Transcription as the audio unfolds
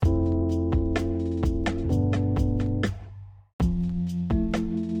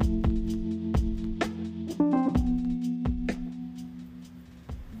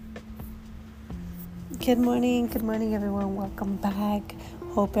Good morning, everyone. Welcome back.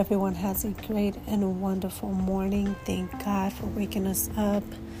 Hope everyone has a great and wonderful morning. Thank God for waking us up.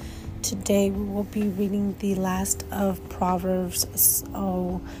 Today we will be reading the last of Proverbs.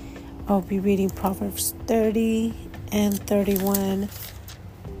 So I'll be reading Proverbs 30 and 31.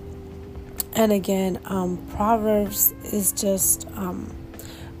 And again, Proverbs is just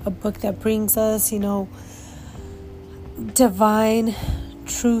a book that brings us, divine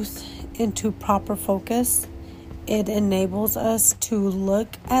truth into proper focus. It enables us to look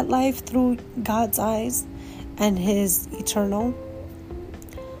at life through God's eyes and His eternal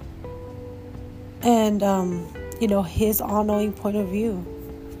and His all-knowing point of view,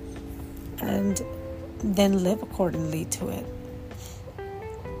 and then live accordingly to it.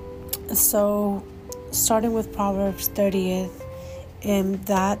 So starting with Proverbs 30th, in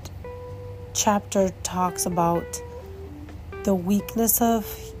that chapter talks about the weakness of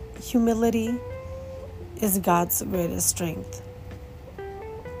humility is God's greatest strength.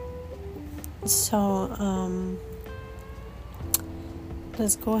 So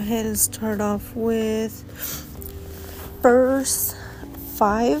let's go ahead and start off with verse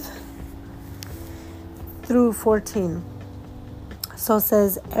 5 through 14. So it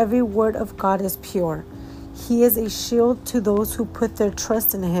says, every word of God is pure. He is a shield to those who put their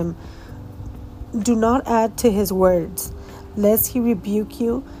trust in Him. Do not add to His words, lest He rebuke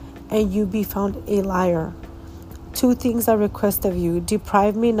you and you be found a liar. 2 things I request of you.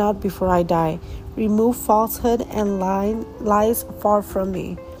 Deprive me not before I die. Remove falsehood and lies far from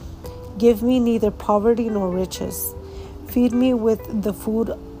me. Give me neither poverty nor riches. Feed me with the food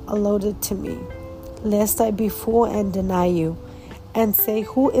allotted to me, lest I be full and deny you, and say,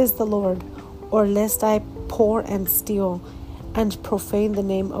 who is the Lord? Or lest I pour and steal, and profane the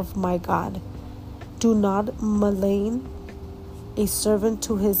name of my God. Do not malign a servant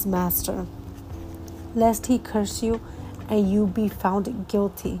to his master, lest he curse you and you be found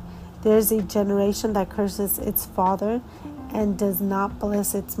guilty. There is a generation that curses its father and does not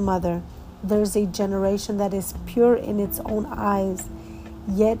bless its mother. There is a generation that is pure in its own eyes,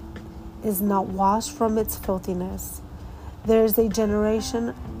 yet is not washed from its filthiness. There is a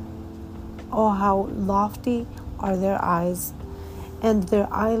generation, oh how lofty are their eyes, and their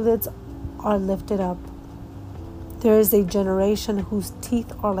eyelids are lifted up. There is a generation whose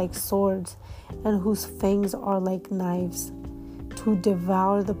teeth are like swords, and whose fangs are like knives, to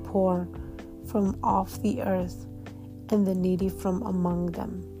devour the poor from off the earth, and the needy from among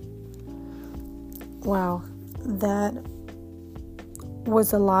them. Wow, that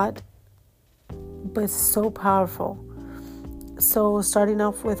was a lot, but so powerful. So starting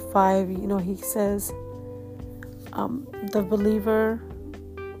off with 5, he says, the believer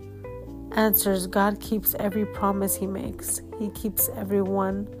answers, God keeps every promise He makes. He keeps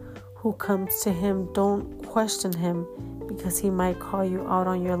everyone who comes to Him. Don't question Him, because He might call you out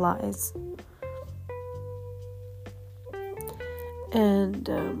on your lies. And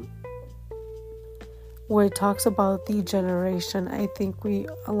where it talks about the generation, I think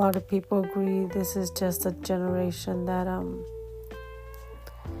a lot of people agree this is just a generation that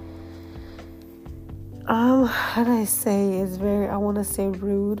how do I say, is very, I want to say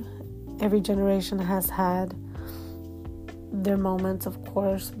rude. Every generation has had their moments, of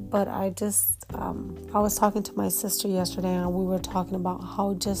course, but I was talking to my sister yesterday, and we were talking about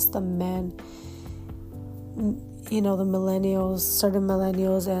how just the men, the millennials, certain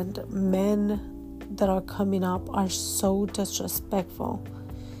millennials and men that are coming up are so disrespectful.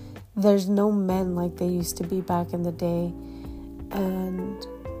 There's no men like they used to be back in the day, and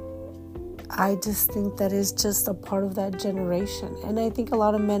I just think that is just a part of that generation. And I think a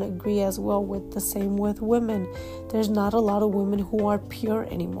lot of men agree as well with the same with women. There's not a lot of women who are pure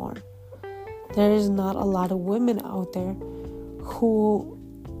anymore. There is not a lot of women out there who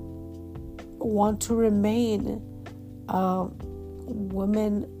want to remain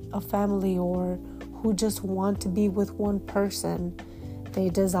women of family, or who just want to be with one person. They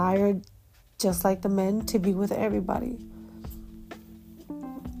desire, just like the men, to be with everybody.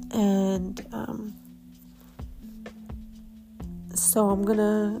 And so I'm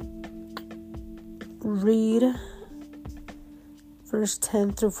gonna read verse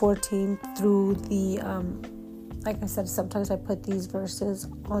 10 through 14 through the like I said, sometimes I put these verses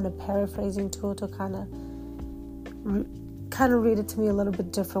on a paraphrasing tool to kind of read it to me a little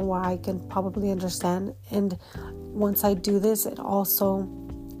bit different, where I can probably understand. And once I do this, it also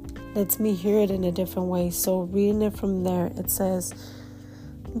lets me hear it in a different way. So reading it from there, it says,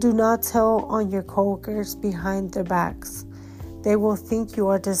 do not tell on your coworkers behind their backs. They will think you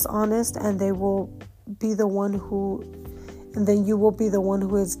are dishonest, and they will be the one who and then you will be the one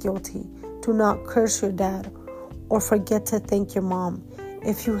who is guilty. Do not curse your dad or forget to thank your mom.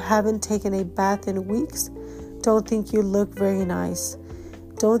 If you haven't taken a bath in weeks, don't think you look very nice.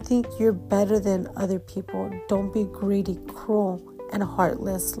 Don't think you're better than other people. Don't be greedy, cruel, and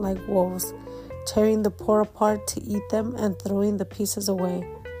heartless like wolves, tearing the poor apart to eat them and throwing the pieces away.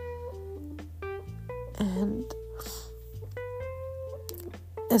 And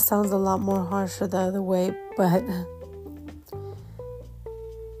it sounds a lot more harsher the other way, but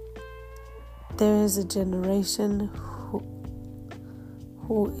there is a generation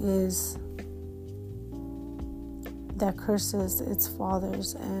that curses its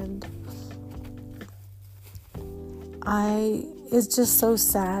fathers, and it's just so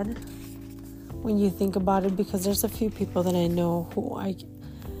sad when you think about it, because there's a few people that I know who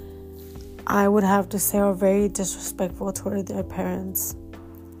I would have to say are very disrespectful toward their parents.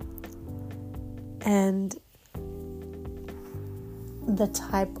 And the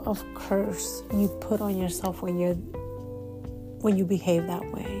type of curse you put on yourself when you behave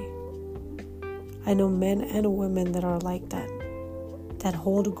that way. I know men and women that are like that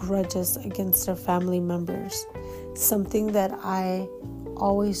hold grudges against their family members. Something that I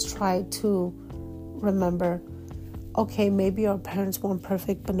always try to remember. Okay, maybe our parents weren't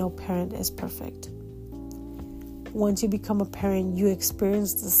perfect, but no parent is perfect. Once you become a parent, you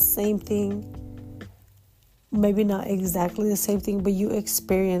experience the same thing. Maybe not exactly the same thing, but you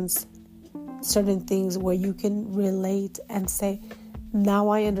experience certain things where you can relate and say, now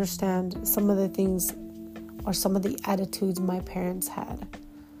I understand some of the things or some of the attitudes my parents had.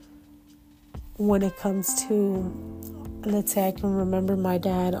 When it comes to, let's say I can remember my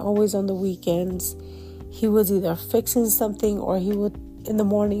dad always on the weekends, he was either fixing something or in the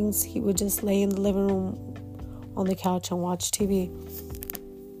mornings, he would just lay in the living room on the couch and watch TV.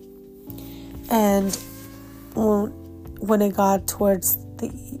 And when it got towards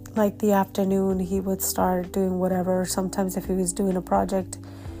the afternoon, he would start doing whatever. Sometimes if he was doing a project,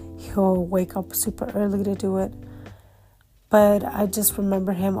 he'll wake up super early to do it. But I just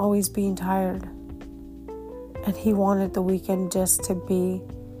remember him always being tired. And he wanted the weekend just to be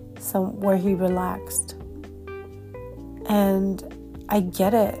somewhere he relaxed. And I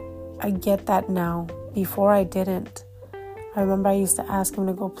get it. I get that now. Before I didn't. I remember I used to ask him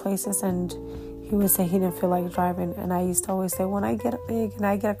to go places and he would say he didn't feel like driving. And I used to always say, when I get big and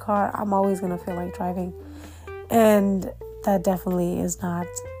I get a car, I'm always going to feel like driving. And that definitely is not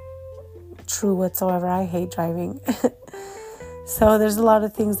true whatsoever. I hate driving. So there's a lot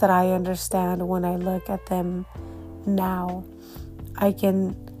of things that I understand when I look at them now.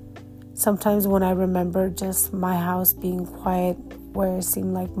 Sometimes when I remember just my house being quiet, where it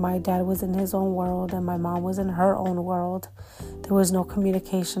seemed like my dad was in his own world and my mom was in her own world, there was no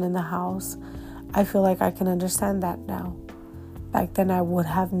communication in the house. I feel like I can understand that now. Back then I would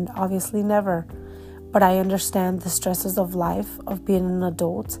have obviously never. But I understand the stresses of life, of being an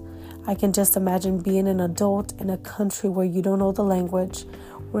adult. I can just imagine being an adult in a country where you don't know the language,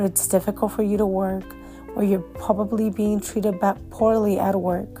 where it's difficult for you to work, where you're probably being treated poorly at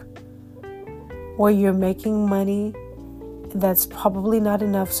work, where you're making money that's probably not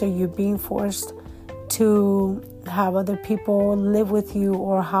enough, so you're being forced to have other people live with you,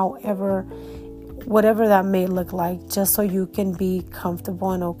 or whatever that may look like, just so you can be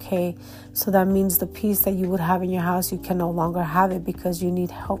comfortable and okay. So that means the peace that you would have in your house, you can no longer have it because you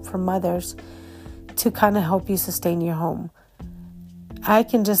need help from others to kind of help you sustain your home. I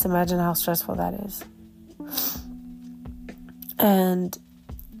can just imagine how stressful that is. And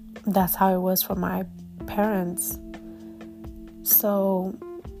that's how it was for my parents. So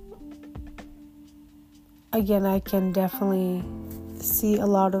again, I can definitely see a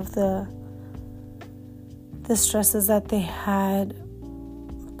lot of the stresses that they had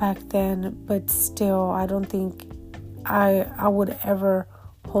back then, but still I don't think I would ever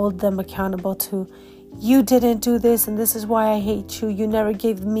hold them accountable to, you didn't do this and this is why I hate you, you never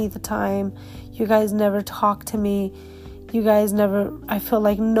gave me the time, you guys never talked to me, you guys never, I feel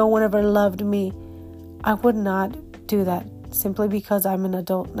like no one ever loved me. I would not do that, simply because I'm an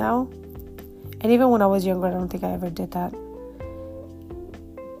adult now. And even when I was younger, I don't think I ever did that.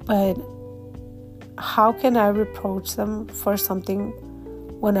 But how can I reproach them for something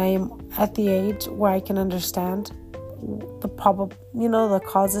when I am at the age where I can understand the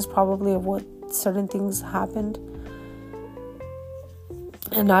causes probably of what certain things happened?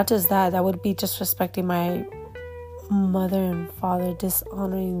 And not just that would be disrespecting my mother and father,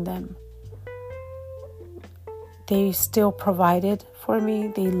 dishonoring them. They still provided for me.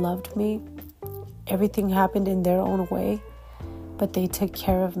 They loved me. Everything happened in their own way, but they took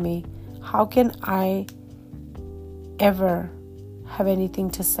care of me. How can I ever have anything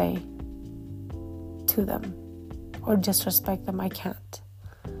to say to them or disrespect them. I can't.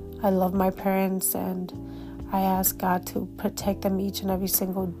 I love my parents, and I ask God to protect them each and every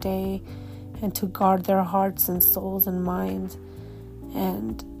single day and to guard their hearts and souls and minds.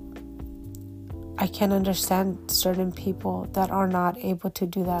 And I can understand certain people that are not able to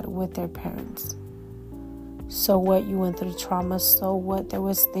do that with their parents. So what? You went through trauma. So what? There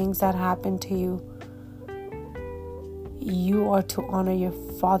was things that happened to you. You are to honor your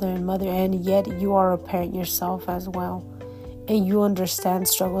father and mother, and yet you are a parent yourself as well. And you understand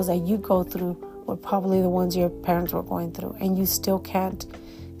struggles that you go through were probably the ones your parents were going through, and you still can't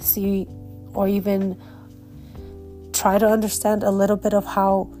see or even try to understand a little bit of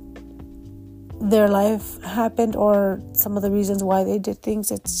how their life happened or some of the reasons why they did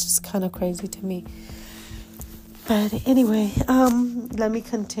things. It's just kind of crazy to me. But anyway, let me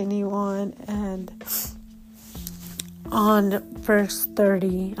continue on. And on verse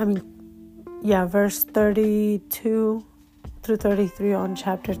 32 through 33 on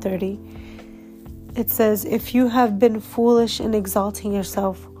chapter 30, it says, if you have been foolish in exalting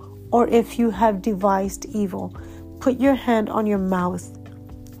yourself, or if you have devised evil, put your hand on your mouth,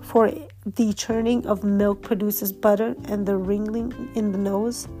 for the churning of milk produces butter, and the ringing in the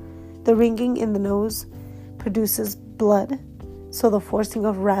nose produces blood. So the forcing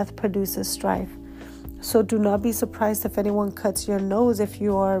of wrath produces strife. So do not be surprised if anyone cuts your nose, if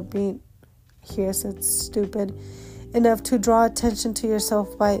you are being, here said, stupid enough to draw attention to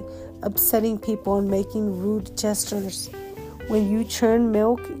yourself by upsetting people and making rude gestures. When you churn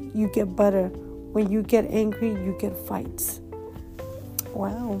milk, you get butter. When you get angry, you get fights.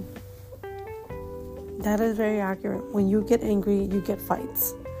 Wow. That is very accurate. When you get angry, you get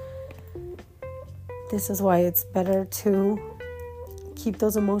fights. This is why it's better to keep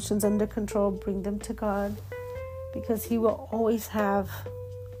those emotions under control, bring them to God, because He will always have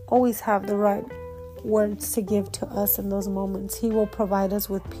the right words to give to us in those moments. He will provide us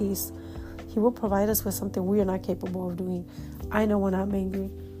with peace. He will provide us with something we are not capable of doing. I know when I'm angry,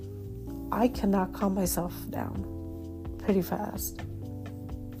 I cannot calm myself down pretty fast.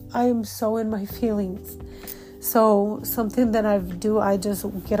 I am so in my feelings. So something that I do, I just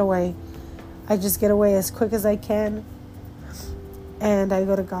get away. I just get away as quick as I can. And I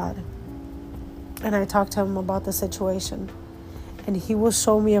go to God. And I talk to Him about the situation. And He will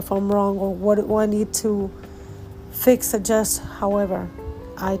show me if I'm wrong or what I need to fix, adjust. However,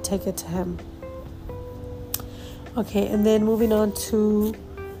 I take it to Him. Okay, and then moving on to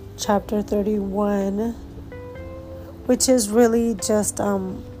chapter 31, which is really just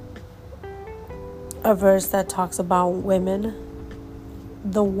a verse that talks about women.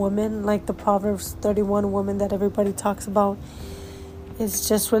 The woman, like the Proverbs 31 woman that everybody talks about, is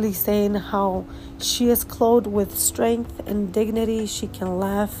just really saying how she is clothed with strength and dignity. She can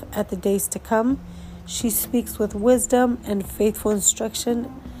laugh at the days to come. She speaks with wisdom, and faithful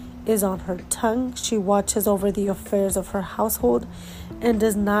instruction is on her tongue. She watches over the affairs of her household and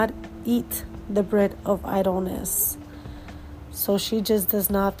does not eat the bread of idleness. So she just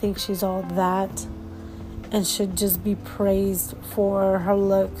does not think she's all that and should just be praised for her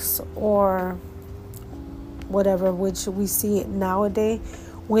looks or whatever, which we see nowadays.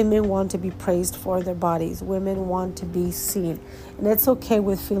 Women want to be praised for their bodies. Women want to be seen. And it's okay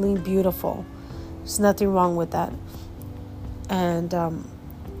with feeling beautiful. There's nothing wrong with that. And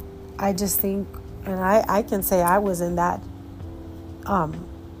I just think, and I can say I was in that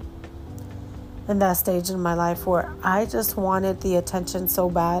stage in my life where I just wanted the attention so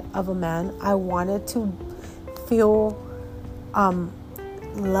bad of a man. I wanted to feel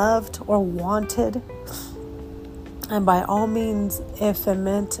loved or wanted. And by all means, if it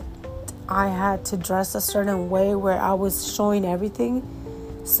meant I had to dress a certain way where I was showing everything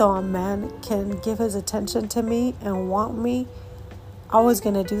so a man can give his attention to me and want me, I was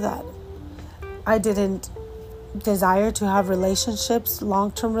going to do that. I didn't desire to have relationships,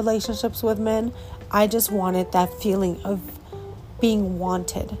 long-term relationships with men. I just wanted that feeling of being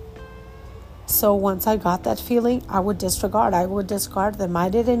wanted. So once I got that feeling, I would disregard them. I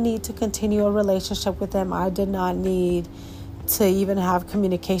didn't need to continue a relationship with them. I did not need to even have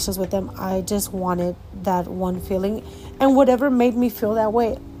communications with them. I just wanted that one feeling. And whatever made me feel that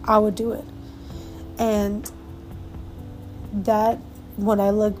way, I would do it. And that, when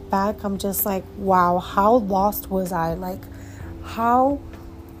I look back, I'm just like, wow, how lost was I? Like, how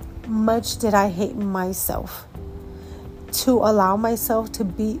much did I hate myself to allow myself to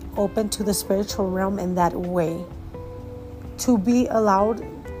be open to the spiritual realm in that way, to be allowed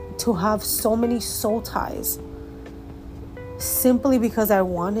to have so many soul ties simply because I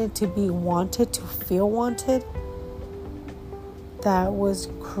wanted to be wanted, to feel wanted. That was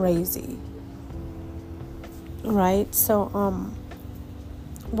crazy. right? So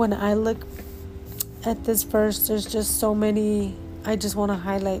when I look at this verse, there's just so many. I just want to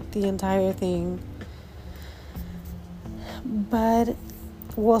highlight the entire thing, but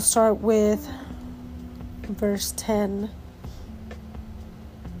we'll start with verse 10,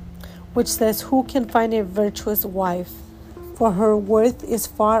 which says, "Who can find a virtuous wife? For her worth is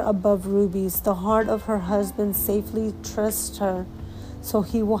far above rubies. The heart of her husband safely trusts her, so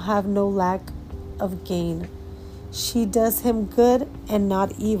he will have no lack of gain. She does him good and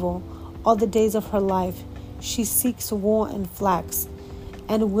not evil all the days of her life. She seeks wool and flax,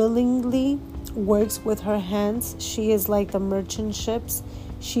 and willingly works with her hands. She is like the merchant ships.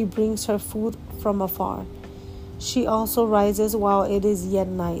 She brings her food from afar. She also rises while it is yet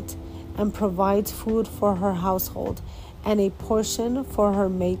night, and provides food for her household, and a portion for her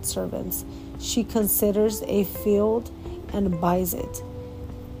maidservants. She considers a field and buys it.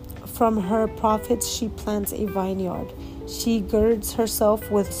 From her profits she plants a vineyard. She girds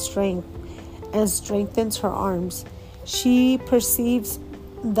herself with strength and strengthens her arms. She perceives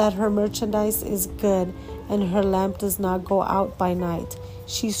that her merchandise is good, and her lamp does not go out by night.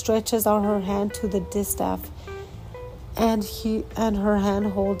 She stretches out her hand to the distaff, and her hand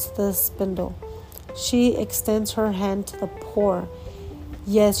holds the spindle. She extends her hand to the poor.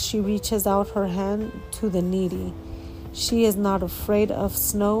 Yes, she reaches out her hand to the needy. She is not afraid of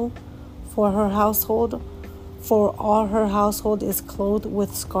snow for her household, for all her household is clothed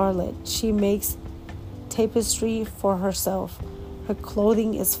with scarlet. She makes tapestry for herself. Her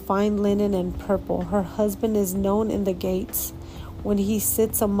clothing is fine linen and purple. Her husband is known in the gates. When he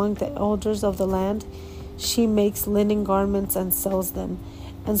sits among the elders of the land, she makes linen garments and sells them,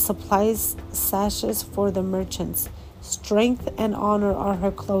 and supplies sashes for the merchants. Strength and honor are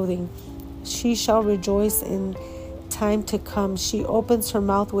her clothing. She shall rejoice in time to come. She opens her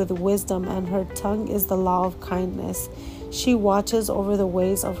mouth with wisdom, and her tongue is the law of kindness. She watches over the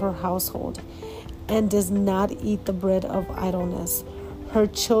ways of her household, and does not eat the bread of idleness. Her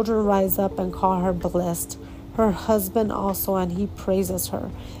children rise up and call her blessed. Her husband also, and he praises her.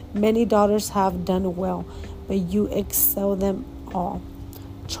 Many daughters have done well, but you excel them all.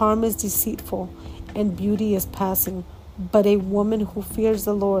 Charm is deceitful, and beauty is passing, but a woman who fears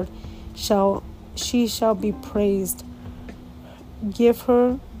the Lord shall be praised. Give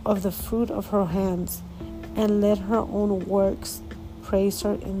her of the fruit of her hands, and let her own works praise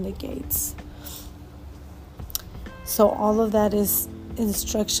her in the gates." So all of that is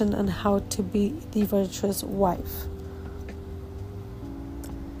instruction on how to be the virtuous wife.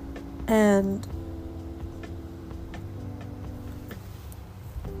 And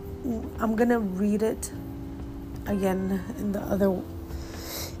I'm gonna read it again in the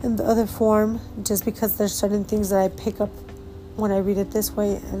other form, just because there's certain things that I pick up when I read it this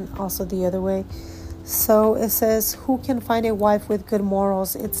way and also the other way. So it says, "Who can find a wife with good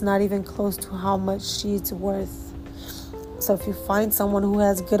morals? It's not even close to how much she's worth." So if you find someone who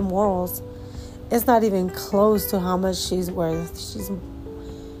has good morals, it's not even close to how much she's worth.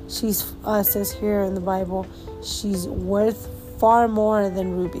 She's says here in the Bible, she's worth far more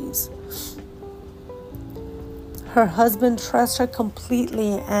than rubies. Her husband trusts her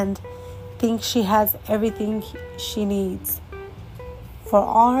completely and thinks she has everything she needs. For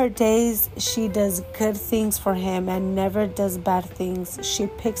all her days, she does good things for him and never does bad things. She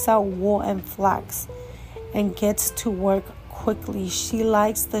picks out wool and flax and gets to work quickly. She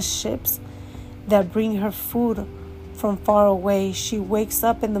likes the ships that bring her food from far away. She wakes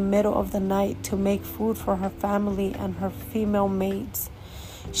up in the middle of the night to make food for her family and her female maids.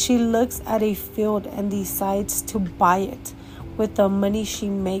 She looks at a field and decides to buy it. With the money she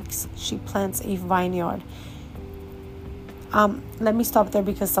makes, she plants a vineyard. Let me stop there,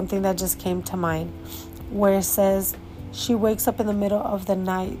 because something that just came to mind, where it says she wakes up in the middle of the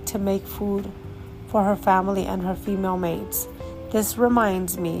night to make food for her family and her female maids. This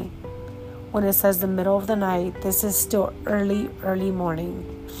reminds me, when it says the middle of the night, this is still early morning.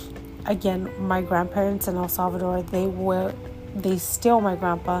 Again, my grandparents in El Salvador, my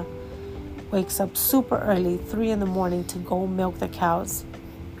grandpa wakes up super early, 3 a.m, to go milk the cows.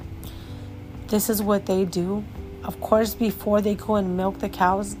 This is what they do. Of course, before they go and milk the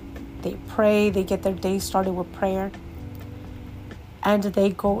cows, they pray, they get their day started with prayer, and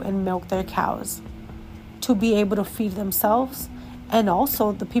they go and milk their cows to be able to feed themselves and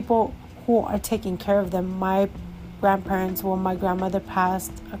also the people who are taking care of them. My grandmother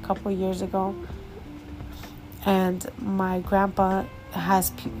passed a couple years ago, and my grandpa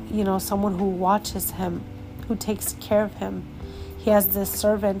has, someone who watches him, who takes care of him. He has this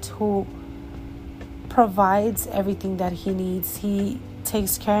servant who provides everything that he needs. He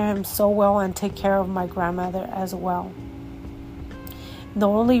takes care of him so well and take care of my grandmother as well. The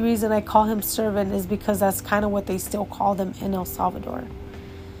only reason I call him servant is because that's kind of what they still call them in El Salvador.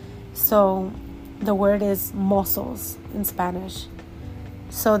 So the word is mozos in Spanish.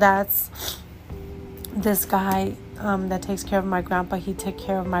 So that's this guy that takes care of my grandpa. He took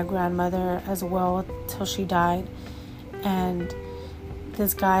care of my grandmother as well till she died. And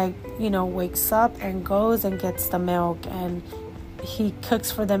this guy, wakes up and goes and gets the milk, and he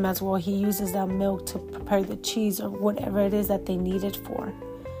cooks for them as well. He uses that milk to prepare the cheese or whatever it is that they need it for.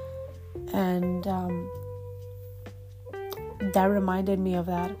 And that reminded me of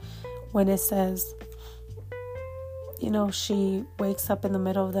that when it says, she wakes up in the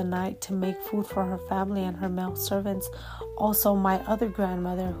middle of the night to make food for her family and her male servants. Also, my other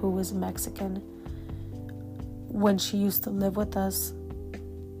grandmother, who was Mexican, when she used to live with us,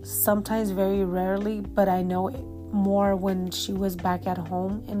 sometimes very rarely, but I know more when she was back at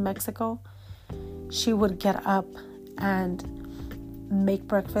home in Mexico, she would get up and make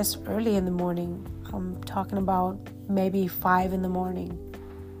breakfast early in the morning. I'm talking about maybe 5 in the morning.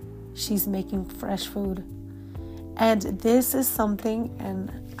 She's making fresh food. And this is something,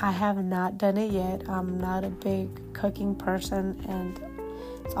 and I have not done it yet. I'm not a big cooking person, and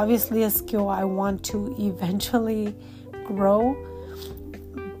it's obviously a skill I want to eventually grow.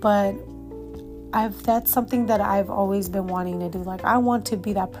 But that's something that I've always been wanting to do. Like, I want to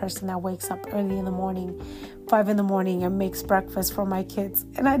be that person that wakes up early in the morning, 5 in the morning, and makes breakfast for my kids.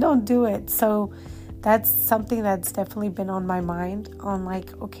 And I don't do it. So that's something that's definitely been on my mind, on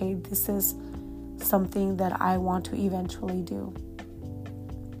like, okay, this is something that I want to eventually do.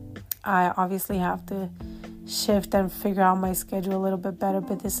 I obviously have to shift and figure out my schedule a little bit better,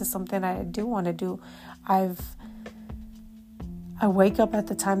 but this is something I do want to do. I wake up at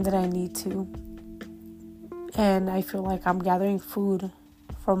the time that I need to, and I feel like I'm gathering food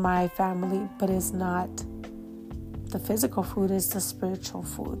for my family, but it's not the physical food, it's the spiritual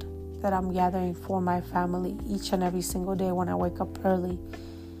food that I'm gathering for my family each and every single day when I wake up early.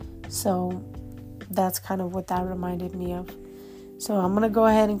 So that's kind of what that reminded me of. So I'm going to go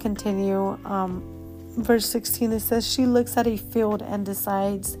ahead and continue. Verse 16, it says, she looks at a field and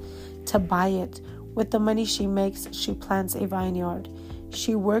decides to buy it. With the money she makes, she plants a vineyard.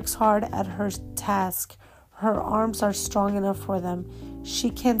 She works hard at her task. Her arms are strong enough for them. She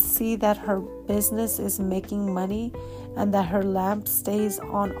can see that her business is making money and that her lamp stays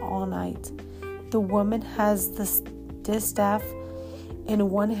on all night. The woman has the distaff in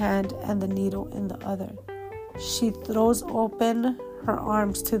one hand and the needle in the other. She throws open her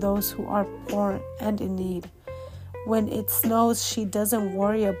arms to those who are poor and in need. When it snows, she doesn't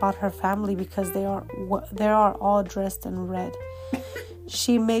worry about her family because they are all dressed in red.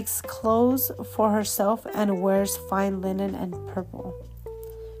 She makes clothes for herself and wears fine linen and purple.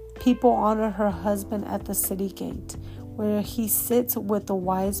 People honor her husband at the city gate, where he sits with the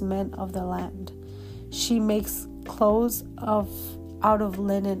wise men of the land. She makes clothes out of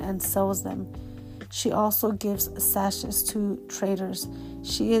linen and sells them. She also gives sashes to traders.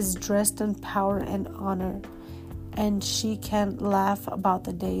 She is dressed in power and honor, and she can laugh about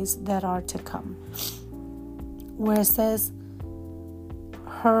the days that are to come. Where it says,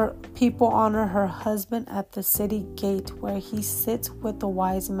 her people honor her husband at the city gate, where he sits with the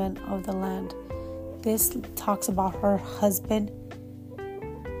wise men of the land. This talks about her husband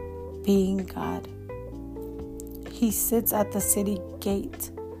being God. He sits at the city gate,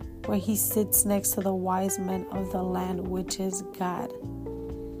 where he sits next to the wise men of the land, which is God.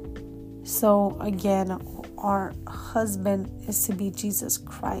 So again, our husband is to be Jesus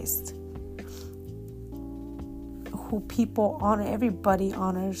Christ, who people honor, everybody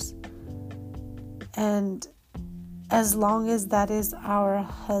honors. And as long as that is our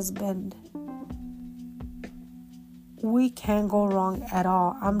husband, we can't go wrong at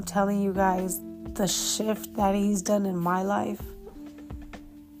all. I'm telling you guys, the shift that he's done in my life,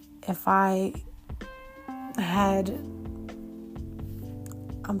 if I had,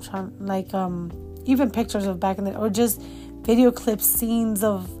 even pictures of back in the, or just video clips, scenes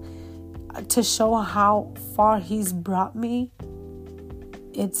of, to show how far he's brought me,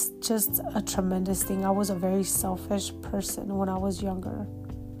 it's just a tremendous thing. I was a very selfish person when I was younger.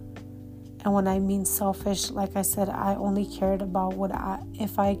 And when I mean selfish, like I said, I only cared about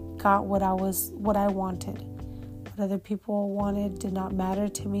if I got what I wanted. What other people wanted did not matter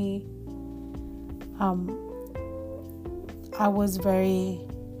to me. I was very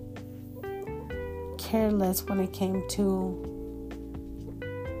careless when it came to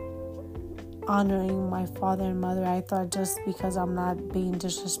honoring my father and mother. I thought just because I'm not being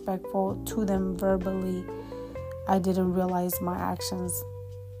disrespectful to them verbally, I didn't realize my actions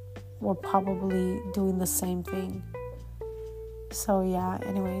were probably doing the same thing. So yeah,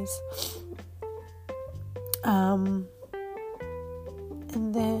 anyways. And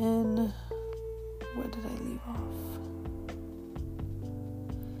then where did I leave off?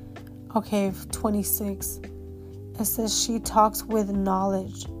 Okay, 26. It says she talks with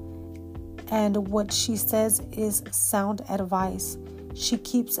knowledge, and what she says is sound advice. She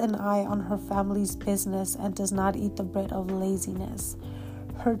keeps an eye on her family's business and does not eat the bread of laziness.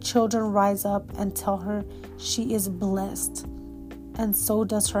 Her children rise up and tell her she is blessed, and so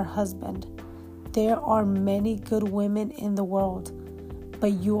does her husband. There are many good women in the world,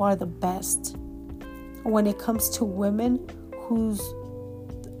 but you are the best. When it comes to women,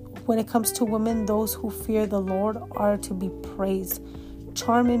 those who fear the Lord are to be praised.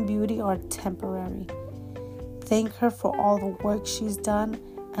 Charm and beauty are temporary. Thank her for all the work she's done,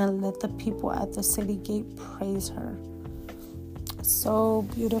 and let the people at the city gate praise her. So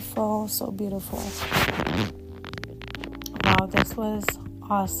beautiful, so beautiful. Wow, this was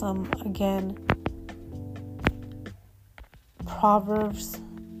awesome. Again, Proverbs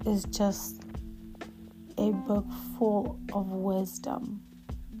is just a book full of wisdom.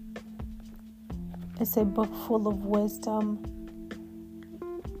 It's a book full of wisdom,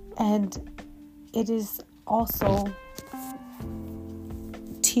 and it is also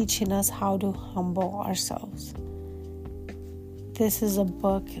teaching us how to humble ourselves. This is a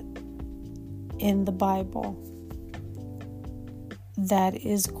book in the Bible that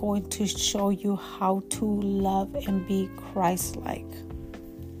is going to show you how to love and be Christ-like.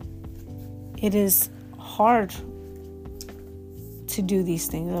 It is hard to do these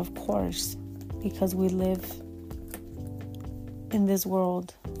things, of course, because we live in this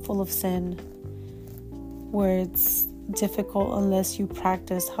world full of sin where it's difficult unless you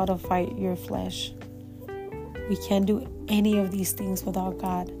practice how to fight your flesh. We can't do any of these things without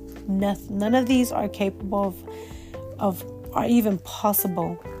God. None of these are capable of are even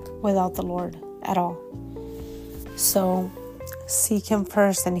possible without the Lord at all. So seek Him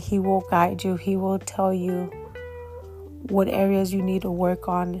first, and He will guide you. He will tell you what areas you need to work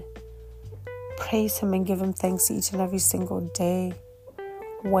on. Praise Him and give Him thanks each and every single day.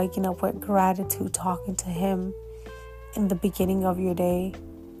 Waking up with gratitude, talking to Him in the beginning of your day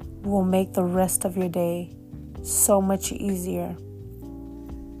will make the rest of your day so much easier.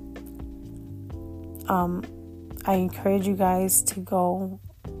 I encourage you guys to go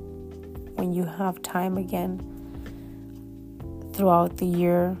when you have time again throughout the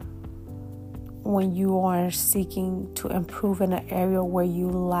year, when you are seeking to improve in an area where you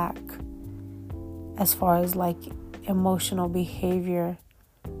lack as far as like emotional behavior.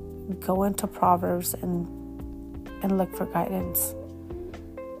 Go into Proverbs and look for guidance.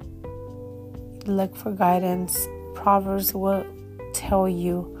 Look for guidance. Proverbs will tell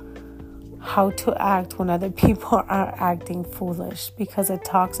you how to act when other people are acting foolish, because it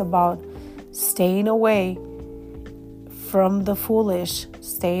talks about staying away from the foolish,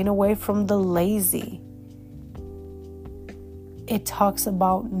 staying away from the lazy. It talks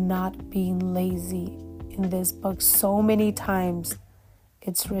about not being lazy in this book so many times.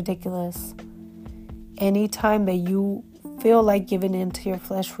 It's ridiculous. Anytime that you feel like giving in to your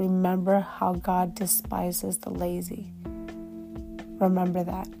flesh, remember how God despises the lazy. Remember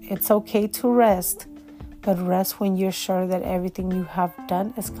that. It's okay to rest, but rest when you're sure that everything you have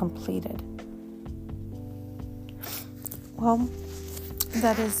done is completed. Well,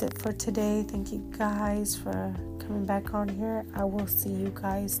 that is it for today. Thank you guys for coming back on here. I will see you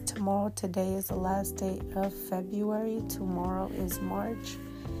guys tomorrow. Today is the last day of February. Tomorrow is March.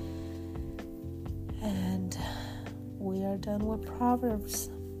 And we are done with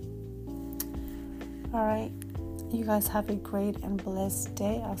Proverbs. All right. You guys have a great and blessed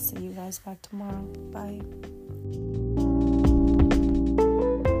day. I'll see you guys back tomorrow. Bye.